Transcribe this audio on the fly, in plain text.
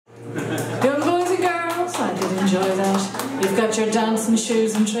enjoy that. You've got your dancing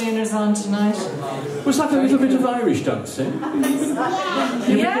shoes and trainers on tonight. Was that a little bit of Irish dancing? Yeah,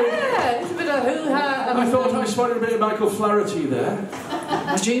 a little bit of hoo-ha. I thought I spotted a bit of Michael Flaherty there.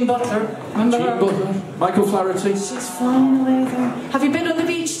 Jean Butler, remember her? Butler, Michael Flaherty. She's flying away there. Have you been on the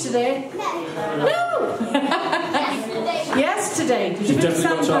beach today? No! Yesterday. She's definitely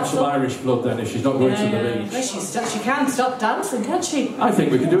got to have some Irish blood then if she's not going to the beach. Well, she can't stop dancing, can she? I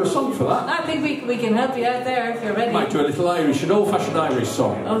think we can do a song for that. I think we can help you out there if you're ready. Might do a little Irish, an old-fashioned Irish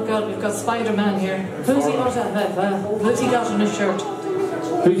song. Oh God, we've got Spider-Man here. Who's he got on his shirt?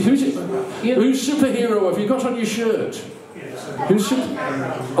 Who's it? Whose superhero have you got on your shirt? Who's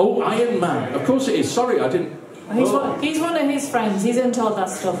Oh, Iron Man. Of course it is. Sorry, I didn't... He's one of his friends. He's into all that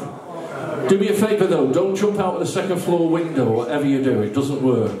stuff. Do me a favour though, don't jump out of the second floor window, whatever you do, it doesn't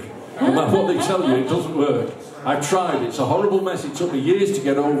work. No matter what they tell you, it doesn't work. I've tried, it's a horrible mess, it took me years to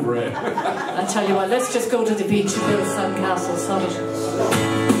get over it. I tell you what, let's just go to the beach and build some castles on it.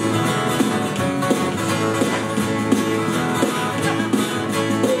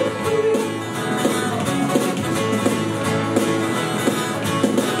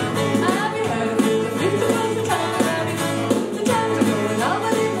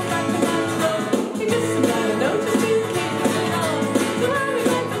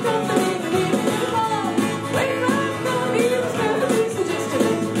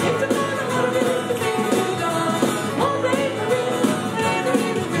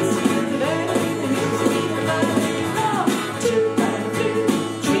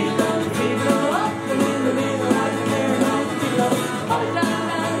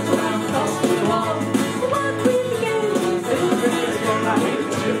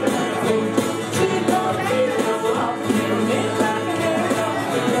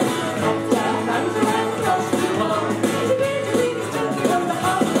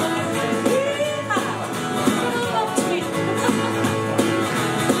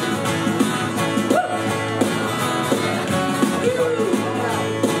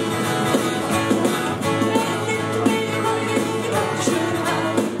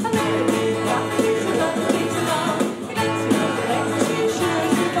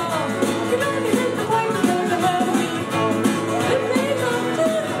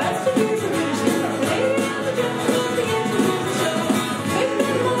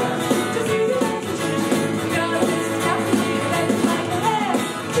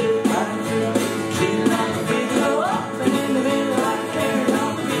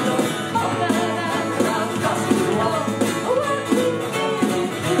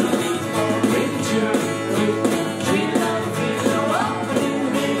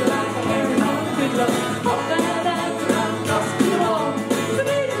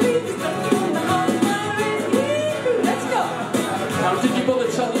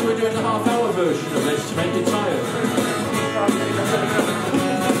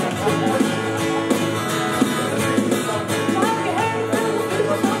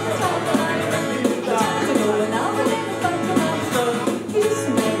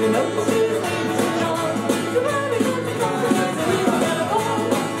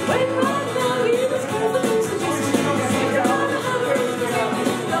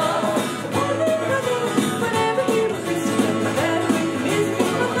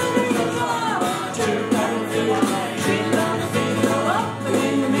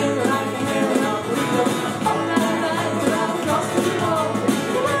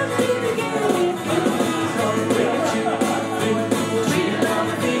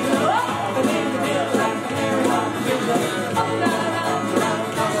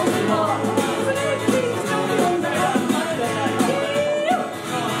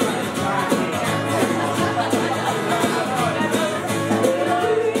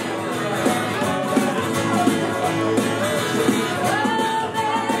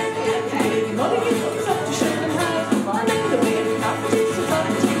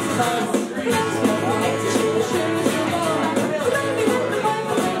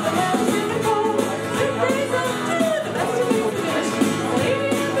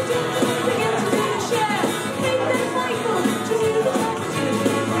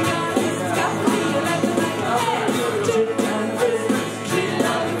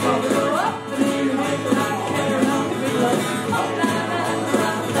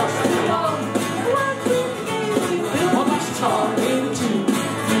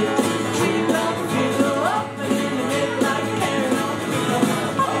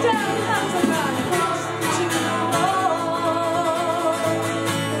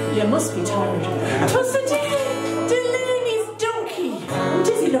 You must be tired. Twas a Delaney's donkey. And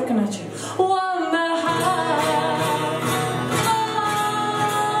is he looking at you? One the high.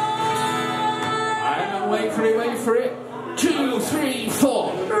 I'm away Wait for it, wait for it. 2, 3,